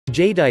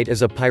Jadeite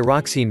is a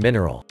pyroxene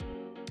mineral.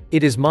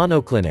 It is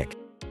monoclinic.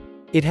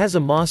 It has a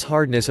Mohs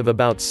hardness of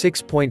about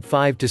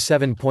 6.5 to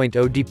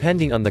 7.0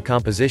 depending on the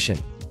composition.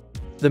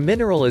 The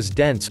mineral is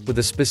dense, with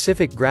a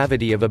specific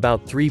gravity of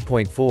about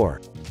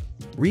 3.4.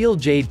 Real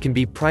jade can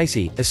be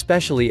pricey,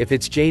 especially if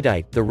it's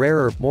jadeite, the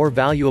rarer, more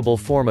valuable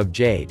form of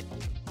jade.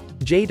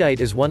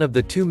 Jadeite is one of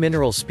the two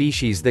mineral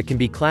species that can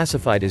be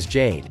classified as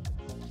jade.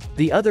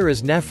 The other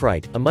is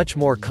nephrite, a much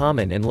more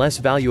common and less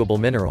valuable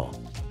mineral.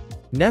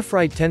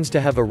 Nephrite tends to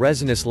have a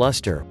resinous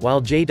luster,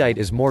 while jadeite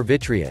is more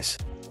vitreous.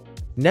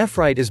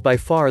 Nephrite is by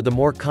far the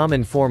more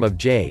common form of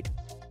jade.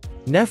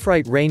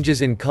 Nephrite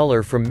ranges in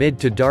color from mid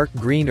to dark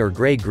green or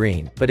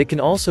gray-green, but it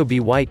can also be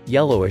white,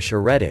 yellowish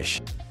or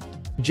reddish.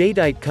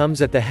 Jadeite comes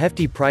at the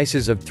hefty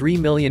prices of $3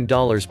 million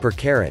per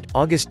carat,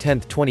 August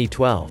 10,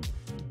 2012.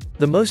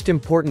 The most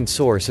important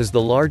source is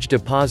the large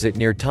deposit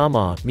near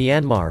Tama,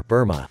 Myanmar,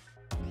 Burma.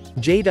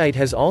 Jadeite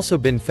has also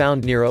been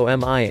found near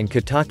Omi and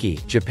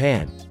Kitaki,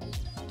 Japan.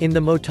 In the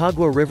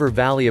Motagua River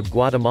Valley of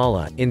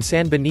Guatemala, in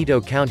San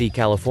Benito County,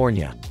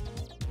 California.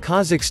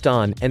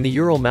 Kazakhstan, and the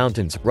Ural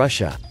Mountains,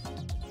 Russia.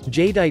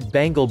 Jadeite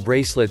bangle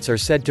bracelets are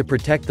said to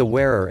protect the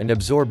wearer and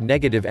absorb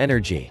negative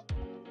energy.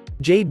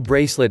 Jade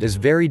bracelet is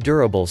very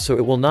durable, so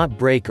it will not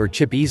break or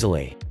chip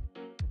easily.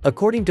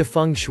 According to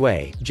feng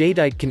shui,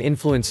 jadeite can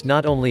influence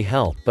not only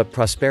health, but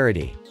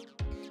prosperity.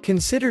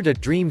 Considered a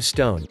dream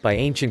stone by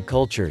ancient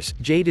cultures,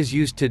 jade is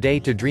used today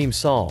to dream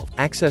solve,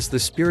 access the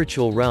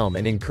spiritual realm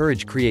and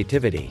encourage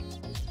creativity.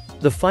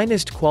 The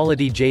finest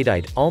quality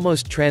jadeite,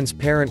 almost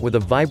transparent with a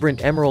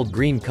vibrant emerald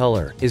green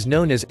color, is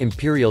known as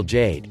imperial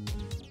jade.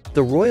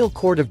 The Royal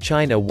Court of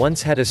China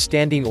once had a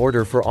standing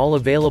order for all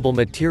available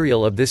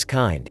material of this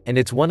kind, and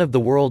it's one of the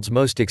world's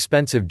most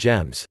expensive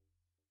gems.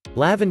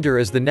 Lavender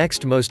is the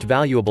next most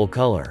valuable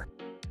color.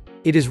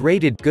 It is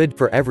rated good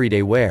for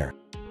everyday wear.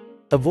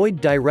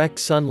 Avoid direct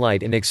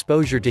sunlight and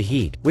exposure to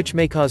heat, which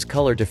may cause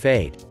color to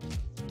fade.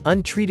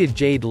 Untreated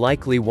jade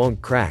likely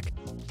won't crack.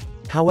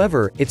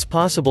 However, it's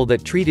possible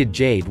that treated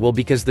jade will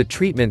because the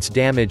treatments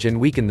damage and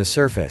weaken the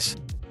surface.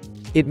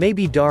 It may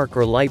be dark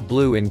or light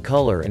blue in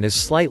color and is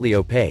slightly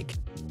opaque.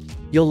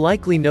 You'll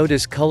likely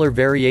notice color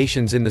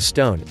variations in the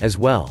stone, as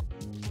well.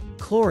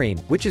 Chlorine,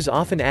 which is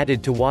often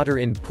added to water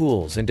in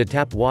pools and to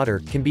tap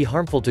water, can be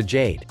harmful to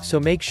jade,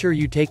 so make sure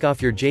you take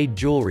off your jade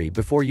jewelry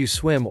before you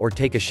swim or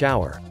take a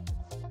shower.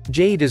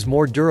 Jade is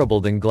more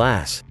durable than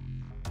glass.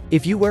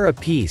 If you wear a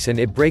piece and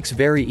it breaks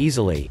very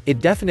easily,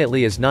 it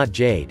definitely is not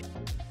jade.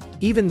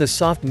 Even the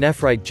soft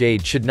nephrite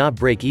jade should not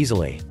break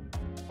easily.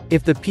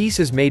 If the piece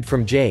is made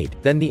from jade,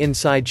 then the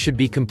inside should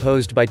be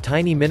composed by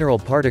tiny mineral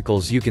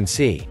particles you can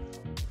see.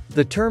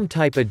 The term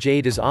type A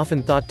jade is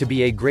often thought to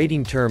be a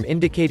grading term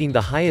indicating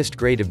the highest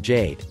grade of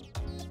jade.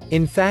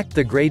 In fact,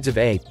 the grades of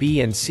A,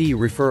 B and C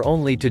refer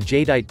only to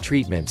jadeite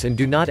treatments and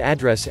do not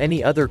address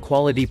any other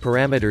quality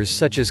parameters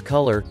such as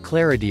color,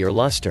 clarity or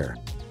luster.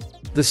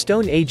 The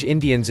Stone Age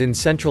Indians in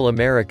Central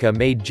America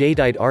made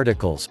jadeite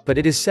articles, but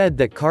it is said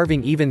that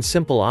carving even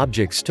simple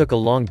objects took a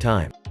long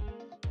time.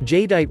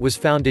 Jadeite was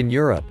found in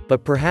Europe,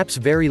 but perhaps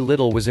very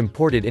little was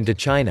imported into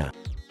China.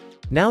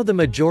 Now the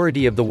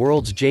majority of the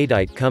world's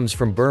jadeite comes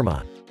from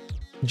Burma.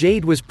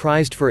 Jade was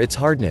prized for its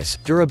hardness,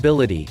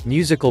 durability,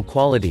 musical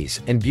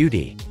qualities, and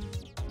beauty.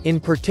 In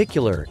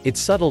particular, its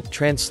subtle,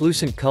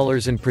 translucent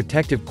colors and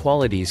protective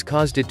qualities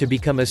caused it to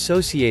become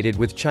associated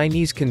with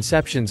Chinese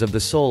conceptions of the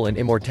soul and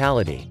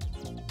immortality.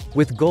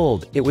 With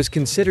gold, it was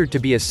considered to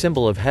be a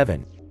symbol of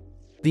heaven.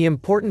 The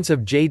importance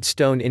of jade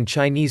stone in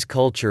Chinese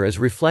culture is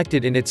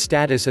reflected in its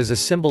status as a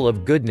symbol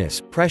of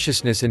goodness,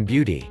 preciousness and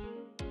beauty.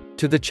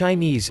 To the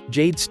Chinese,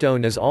 jade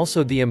stone is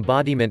also the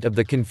embodiment of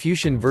the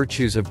Confucian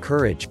virtues of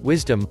courage,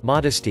 wisdom,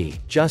 modesty,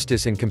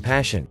 justice and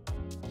compassion.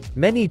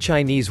 Many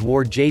Chinese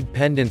wore jade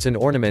pendants and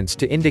ornaments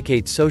to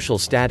indicate social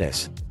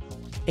status.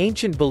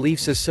 Ancient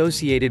beliefs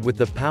associated with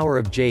the power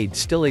of jade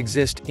still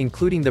exist,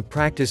 including the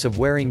practice of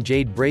wearing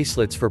jade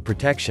bracelets for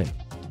protection.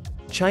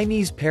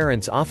 Chinese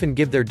parents often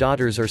give their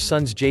daughters or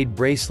sons jade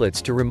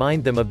bracelets to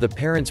remind them of the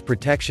parents'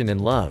 protection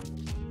and love.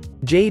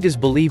 Jade is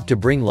believed to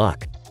bring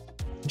luck.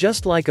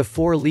 Just like a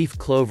four-leaf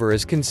clover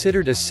is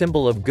considered a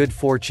symbol of good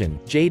fortune,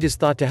 jade is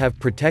thought to have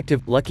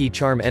protective, lucky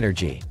charm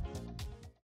energy.